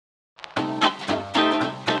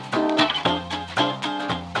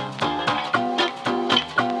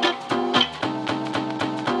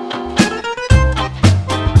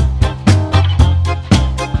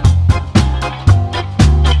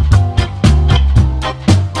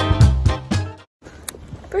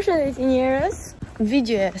Përshëndetje njerëz.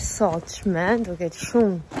 Videoja e sotshme do ketë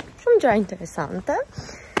shumë gjëra interesante.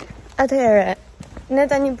 Atëherë, ne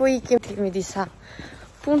tani po kemi disa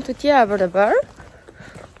punë të tjera për të bërë.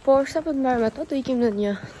 Por sa po të marrim ato, do ikim në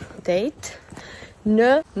një date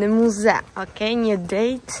në muze, okay? Një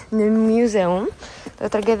date në muzeum. Do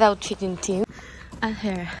të tregoj outfitin tim.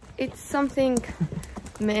 Atëherë, it's something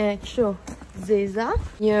me kështu zeza,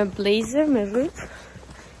 një blazer me rryp,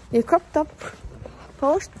 një crop top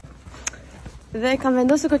poshtë dhe kam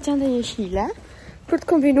vendosur koçante jeshile për të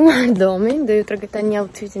kombinuar domin. Do ju tregoj tani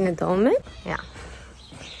outfitin e domit. Ja.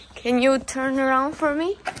 Can you turn around for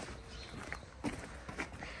me?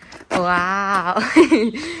 Wow.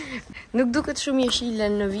 Nuk duket shumë jeshile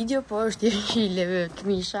në video, po është jeshile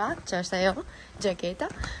këmisha, që është ajo, gjaketa.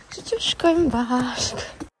 Kështu që shkojmë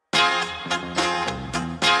bashkë.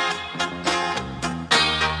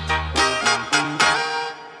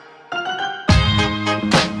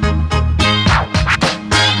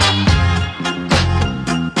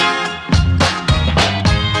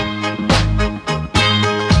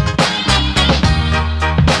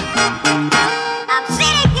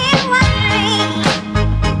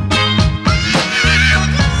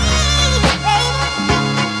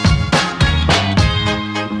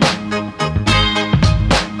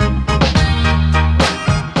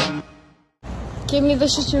 Kemi dhe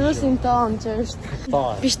shoqëruesin tonë që është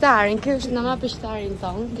pishtarin, kjo është nama pishtarin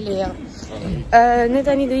tonë, Klea. Ne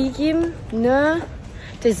tani do ikim në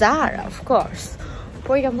te Zara, of course.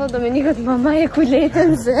 Po I kam thënë Dominikut mama e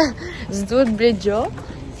kuletën se s'duhet bregjo,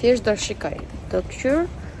 thjesht do shikoj. Do kyr.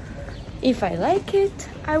 If I like it,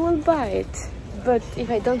 I will buy it. But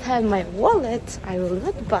if I don't have my wallet, I will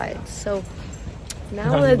not buy it. So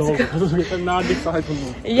now let's go.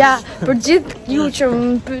 Ja, për gjithë ju që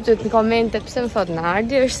më pyetët në komente pse më thot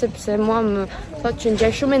Nardi, është sepse mua më thot që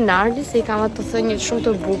ngjaj shumë me Nardi, se I kam ato thënie shumë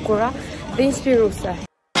të bukura dhe inspiruese.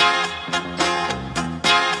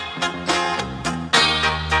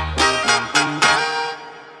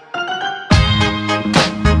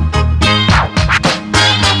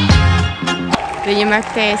 Dhe një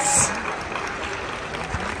martesë.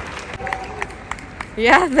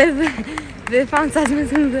 Ja, dhe fancat me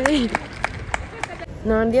të ndëj.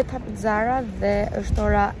 Në 10 hapit Zara dhe është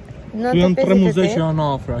ora 9:58. Janë 3 muze që janë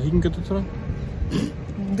afra, hikin këtë 3?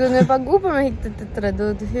 Do në pagu për me hikë të 3, do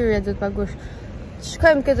të hyrja do të pagush.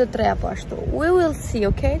 Shkojmë këtë 3 apo ashtu. We will see,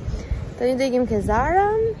 okay? Tani do ikim ke Zara,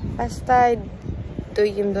 pastaj do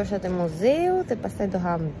ikim ndoshta te muzeu, dhe pastaj do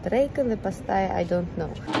ham drekën dhe pastaj I don't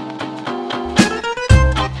know.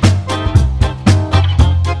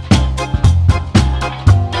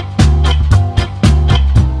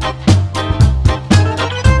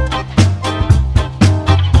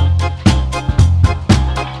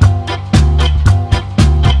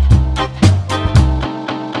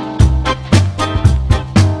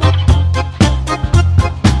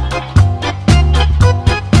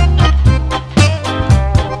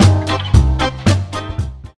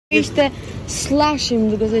 Ishte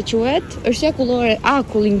slashim duke se quhet, është akullore,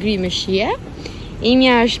 akull I ngri me shije.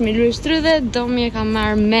 Imja është me lustru dhe domi e ka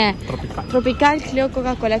marrë me Tropical, Kleo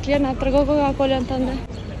Coca-Cola. Kleo na trego Coca-Cola tënde.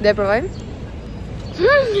 Dhe provojmë.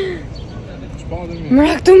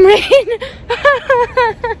 Mrak të mrejnë.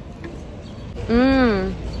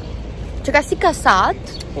 Që ka si kasat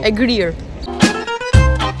e grirë.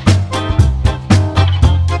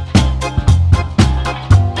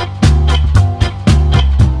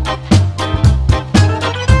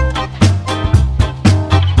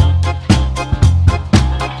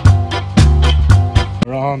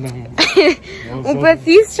 Unë për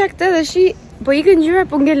this që këtë dhe shi, po I kënë gjyra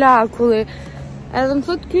po ngella akulli. Edhe më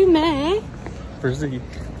thot kuj me Përzi.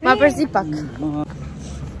 Ma përzi pak.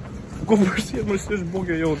 Ko përzi e mërësi është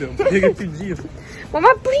bogja jote, e ke pi gjithë.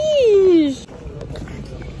 Ma prish.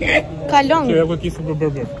 Kalon. Që e po kisë për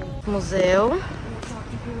bërber. Muzeu.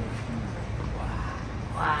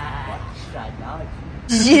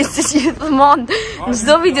 Gjithë të mund në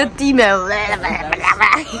çdo video time.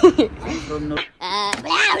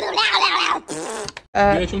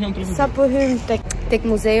 Sa po hym tek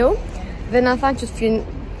muzeu dhe na thanë që të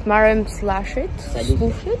marrëm slashit,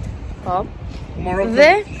 spushit, po.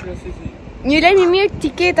 Dhe një lejnë I mirë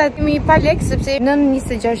tiketat mi pa lek sepse nën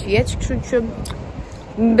 26 vjeç, kështu që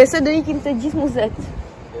besoj do ikim te gjithë muzet.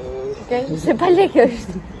 Okej, se pa lek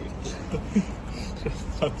është.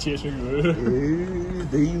 Sa qeshë gërë.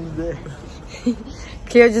 Dhe ju dhe.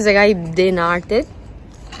 Kjo që se ka I bde në artit.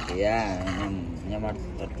 Ja, jam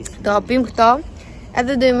artist. Do hapim këto,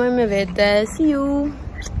 edhe do I mëjmë me vete. See you.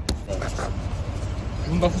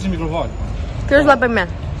 Unë da fusi mikrovalë. Kjo është la për me.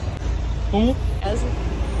 Po mu?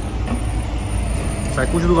 Sa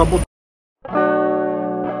kush do ka bot.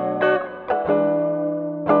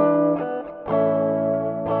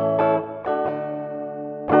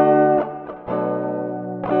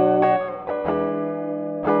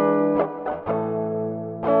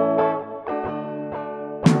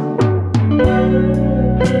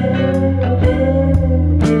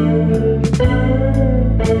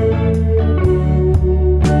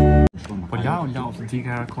 Po ljau, se ti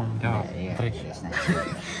ka kon, ljau.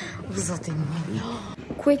 O zotin mi.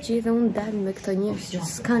 Ku e që unë dal me këto njerëz që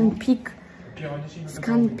s'kan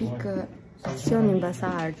pik pasioni mbas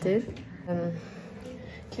artit.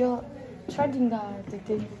 Kjo çfarë di nga arti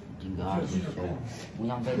ti? Nga arti, unë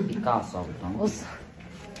jam vetë Picasso, kupton?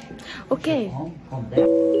 Okej.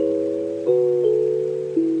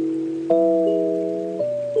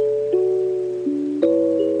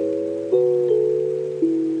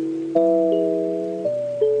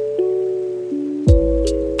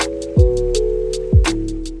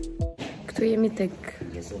 Këtu jemi tek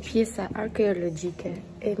pjesa arkeologjike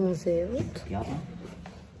e muzeut. Pjata?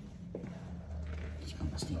 Që kam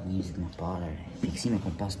pas një njëzit më pare, fiksime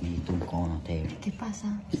kom pas një jetu në kohën atërë. Ke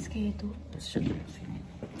pasa? S'ke jetu? Pas që du të filmin.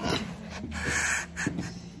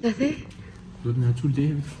 Dhe the? Do të nga qu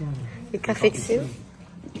David fare. I ka fiksim?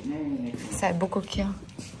 Sa e bukur kjo?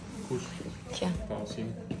 Kush? Kjo.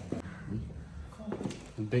 Pasim.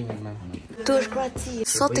 Denjën me. Këtu është Kroacia.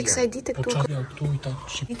 Sot e kësaj dite Po këtu. qatë janë këtu i ta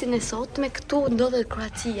Shqip. Ditën e sotme këtu ndodhet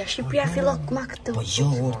Kroacia. Shqipëria fillon ma këtu. Po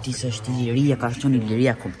jo, ti së është Iliria, ka qënë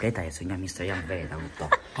Iliria kompleta, e se nga historian veta, kupto.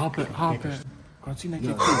 Hape. Ka cina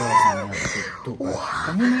ke Jo, këtu.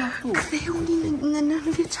 Ka mu me jaftu. Dhe unë në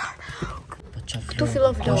 9 vjeçar. Këtu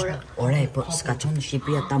fillon Flora. Ore, po s'ka qënë në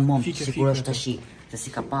Shqipëria ta mom, Fike, sikur fike, është tashi. Se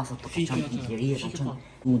si ka pasat, po ka qënë Iliria, ka qënë.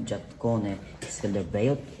 Unë gjatë kone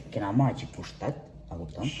Skënderbejot, kena marrë që pushtet, a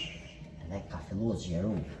kupton? Edhe ka fillu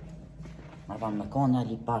zgjeru. Marrë me kone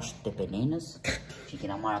ali pash të Peninës, që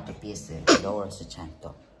kena marrë ato pjesë Florës e qenë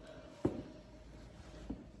këto.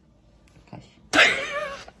 Kash.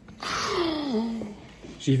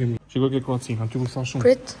 Shifim, shikoj ke Kroacinë, aty ku sa shumë.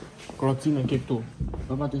 Prit. Kroacinë ke këtu.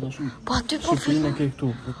 Po pa të të shumë. Po aty po Shqipërinë ke këtu.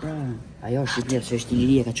 Po pra. Ajo Shqipëria, se është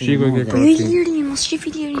Iliria, ka qenë Shikoj ke model. Kroacinë. Iliri, mos shif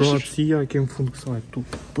Iliri. Kroacia e ke në fund kësaj këtu.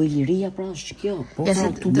 Po Iliria pra është kjo. Po Ja, pra, se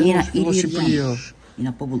tu do- jena Shqipëria Ilirian. është.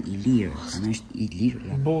 Jena popull Ilir, sa në është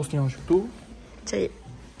Iliria. Bosnia është këtu. Që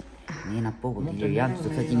Jena popull Ilirian, të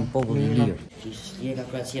të jemi popull Ilir. Shqipëria ka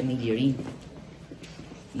Kroacia me Ilirin.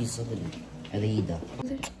 Edhe Ida.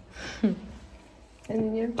 e në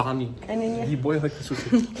njërë. Tani. E në njërë. I boj edhe këtu si.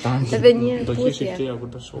 Edhe njërë Do t'jesh i puthje. këteja kur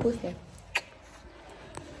të shoh. Puthje.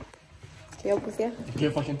 Kjo puthje?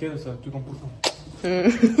 Ke faqen tjetër se ty kom puthur.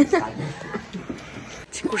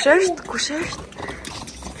 Kush është? Kush është?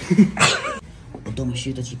 Po do më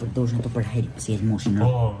shqyta që i përdojsh në to për help, si e të moshin në.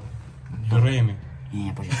 Po, Hyremi.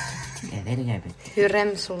 Po që, edhe të gajpe.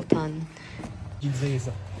 Hyrem Sultan.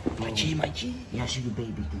 Gjithzeza. Maji. Ja shqy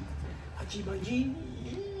baby tu. Maji.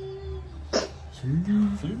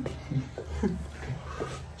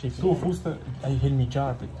 Që këtu o fuste, a i helmi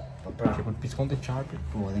qarpi. Po pra. Që kur piskonte qarpi.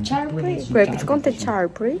 Po edhe në Qarpri. Kur e piskon të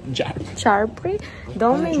qarpri. Qarpri.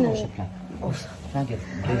 Domi në...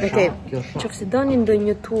 Okej, që fësi doni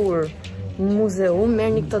ndonjë tur në muzeum,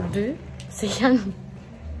 merrni këto dy, se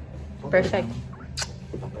janë perfekt.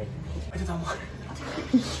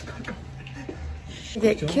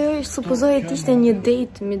 Kjo supozohet ishte një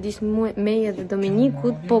date midis meje dhe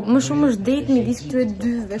Dominikut, po më shumë është date midis këtyre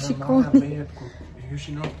dyve, shikoni.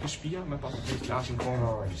 Hyshin rrët të shpia, me pas të flashin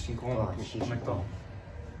kona, ishin kona, me këto.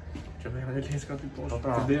 Që me janë e leska ty poshtë,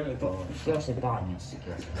 të dere, to. Kjo është e banjë, si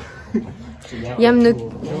kjo. Jam në...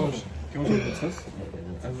 Kjo është proces.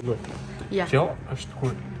 Ja. Kjo është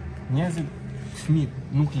kur njerëzit fëmijët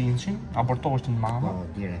nuk lindshin, abortoheshin mama, Po,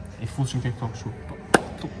 direkt. i fushin ke këto kështu.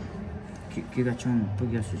 Kjo ka qënë, po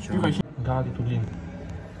kjo se Ky qënë. ka qenë gati t'u lind.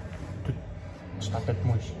 7-8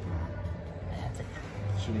 muaj.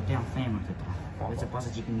 Shqive të janë femër të pra. Veç e pasë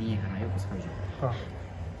që i këmi njëherë, ajo pas ka gjë. Pa.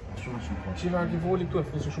 Shumë po. Shiva arkivoli këtu e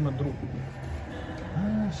fushin shumë me dru.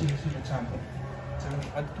 Shiva qandra.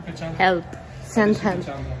 Hajde tu ke qandra. Help. Send help.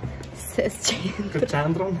 Ses që... Këtë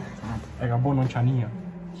qandrën e ka bo Nonqania.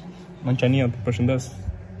 Nonqania të përshëndes.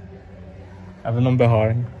 Edhe nën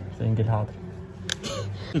beharin, se ngel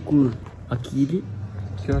hatri. Kur Akili,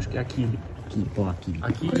 kjo është Akili. Po Akili.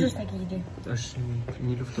 Akili Kush është Akili? është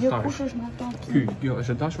një Jo, luftëtar. kush është nga to Akili? Kjo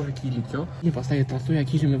është e dashur Akili kjo. Pastaj e trasoj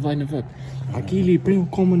Akili me vaj në vet. Akili i preu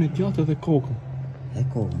komën e djathtë dhe kokën. E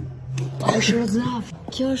kohën. Është Rozaf.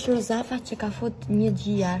 Kjo është Rozafa që ka fut një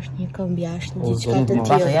gjë jashtë, një këmbë jashtë, një diçka të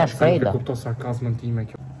Pastaj tillë. jashtë Freda. Kupto sarkazmën time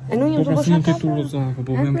kjo. E nuk jam të bësha Rozava,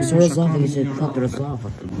 po vem Se Rozava i se thot Rozava.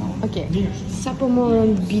 Okej, sa po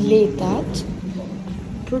morën biletat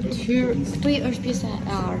për të hyrë, këtu është pjesa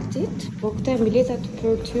e artit, po këto janë biletat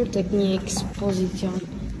për të hyrë tek një ekspozicion.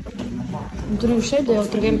 Ndryshe do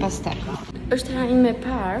t'ju tregojm pastaj. Është hera ime e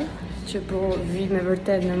parë që po vi me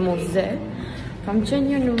vërtet në muze. Kam qenë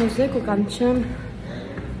një në muze ku kam qenë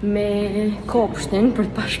me kopshtin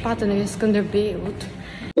për të pa shpatën e Skënderbeut.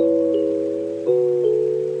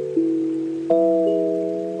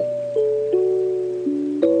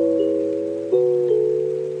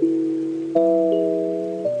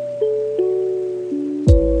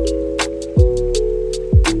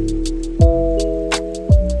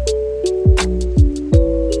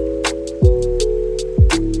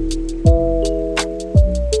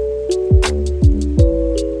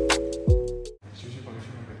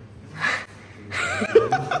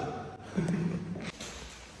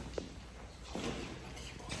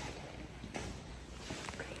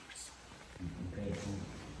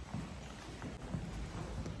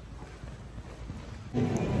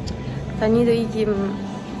 Tani do ikim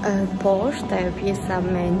poshtë, ajo pjesa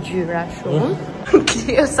me ngjyra shumë.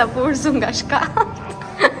 Kjo sa pursu nga shkallët.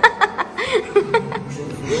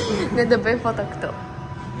 Ne do bëjmë foto këtu.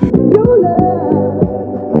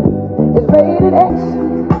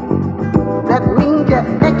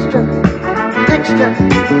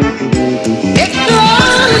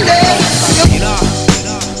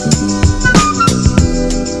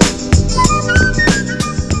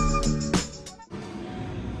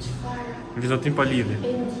 Vizatim pa lidhje.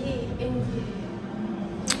 E ndje.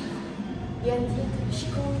 Ja ndje të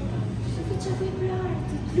shikoj. Shikoj që dhe për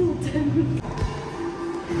artë, të lutem.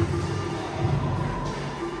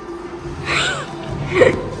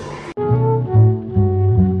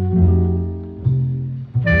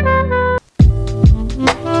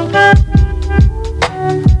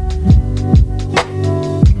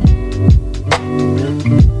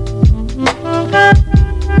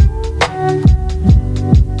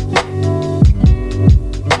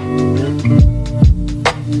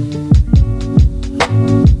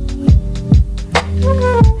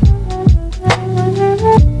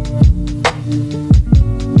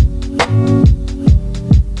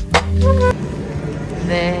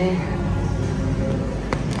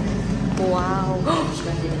 Wow.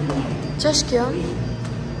 Që është kjo?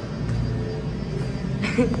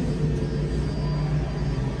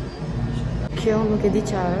 Kjo nuk e di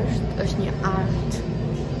që është një art.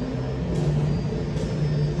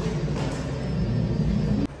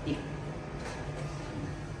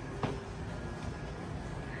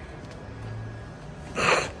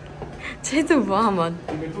 Që të bëmën?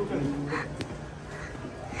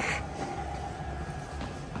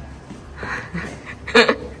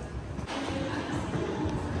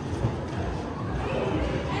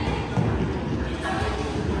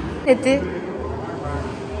 E ti?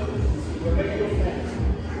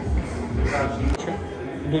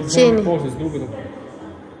 Qeni.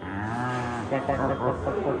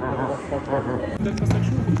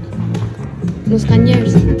 Nu s'ka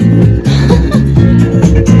njerëz.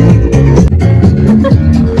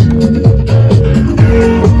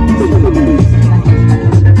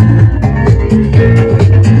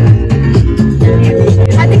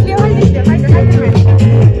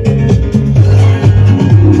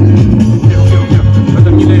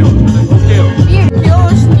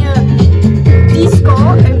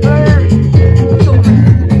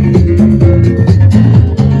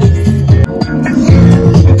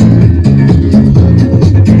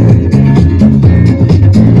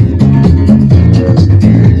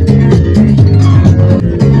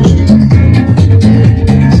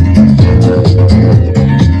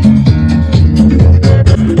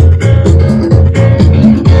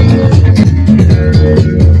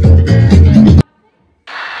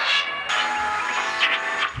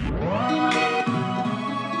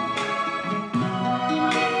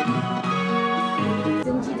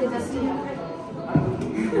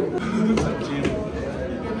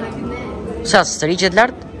 Sa, së rriqet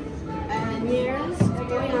lartë? Njerëz,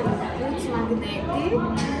 këto janë puç magneti.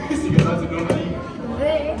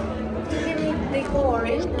 Dhe të kemi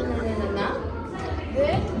dekorin.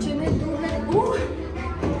 Dhe që ne duhet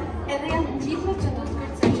edhe janë gjitha që do të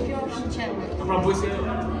kërcejsh, kjo është qenë. Pra boj se...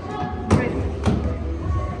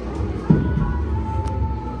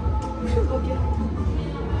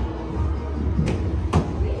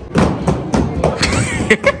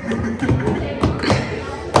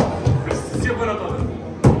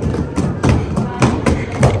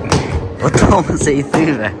 Po tomë se i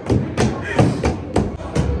thyve.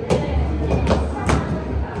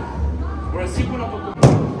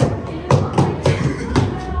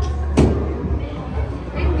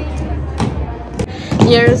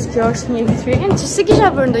 Njerëz, kjo është një experience që si kisha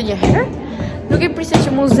bërë ndonjëherë. Nuk e prisja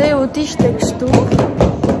që muzeu t'ishte kështu.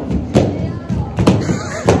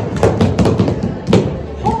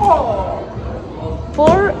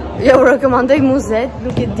 Por, ja u rekomandoj muzet,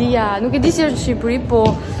 nuk e di si është në Shqipëri, po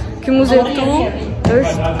ky muze këtu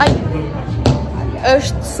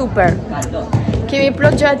është super. Kemi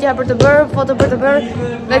plot gjëra tjera për të bërë, foto për të bërë.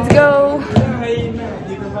 Let's go!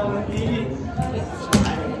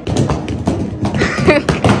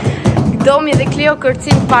 Domi dhe Kleo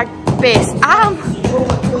kërcin part 5.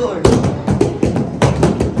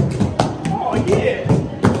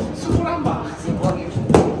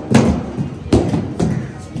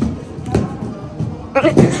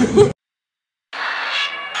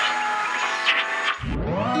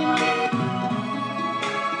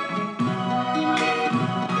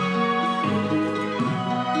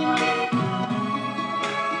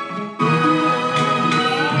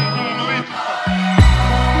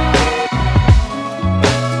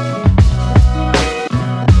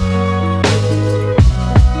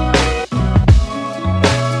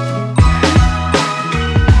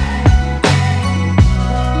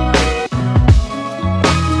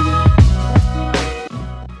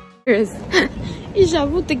 Isha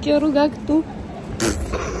vu të kjo rruga këtu.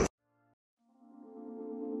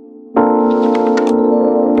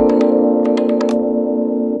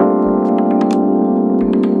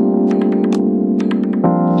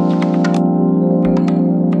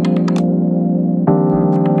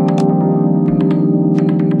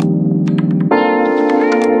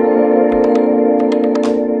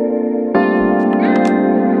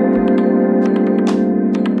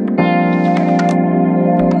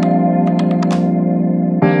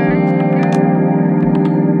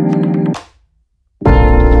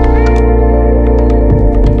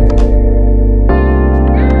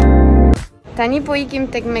 Tani po ikim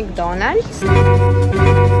tek McDonald's.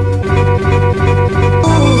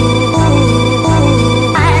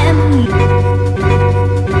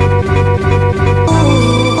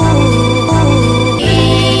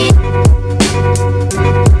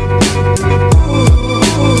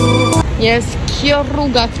 Yes, kjo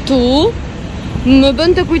rruga këtu më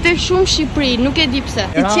bën të kujtoj shumë Shqipëri, nuk e di pse.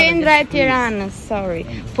 Si qendra e Tiranës, sorry.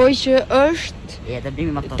 Po që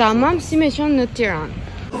është tamam si me qenë në Tiranë.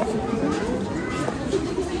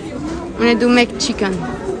 Unë e du McChicken.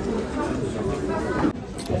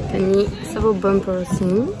 Tani sa po bëm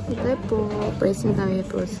porosin dhe po presim ta me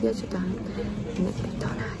porosia që ta hajnë në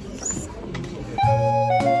McDonald's.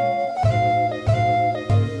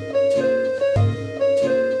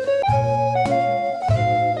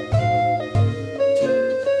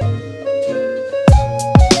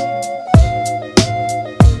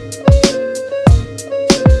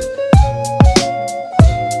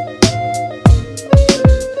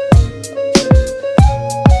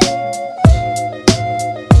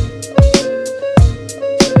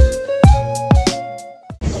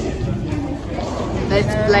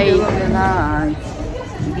 Let's play.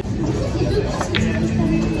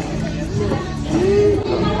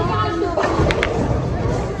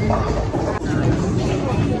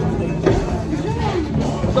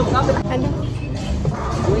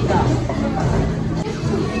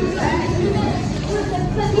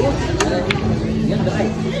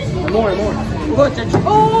 More.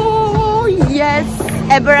 Oh yes,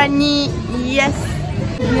 Eberani, yes.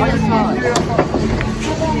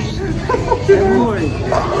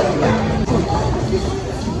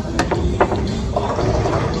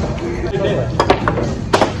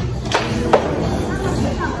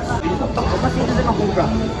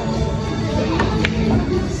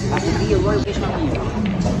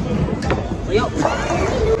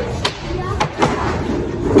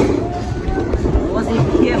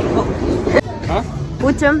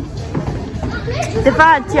 Putem. Të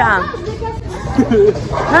faccia.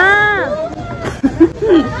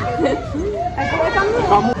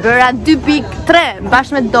 Bëra 2.3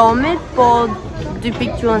 bashkë me Domit, po 2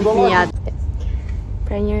 quhen fëmijat.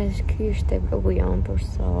 Pra njerëz, ky është vlogu jon për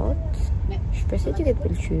sot. Shpresoj që t'ju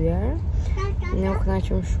pëlqyer. Ne u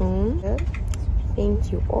kënaqëm shumë.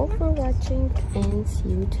 Thank you all for watching and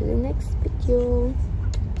see you to the next video.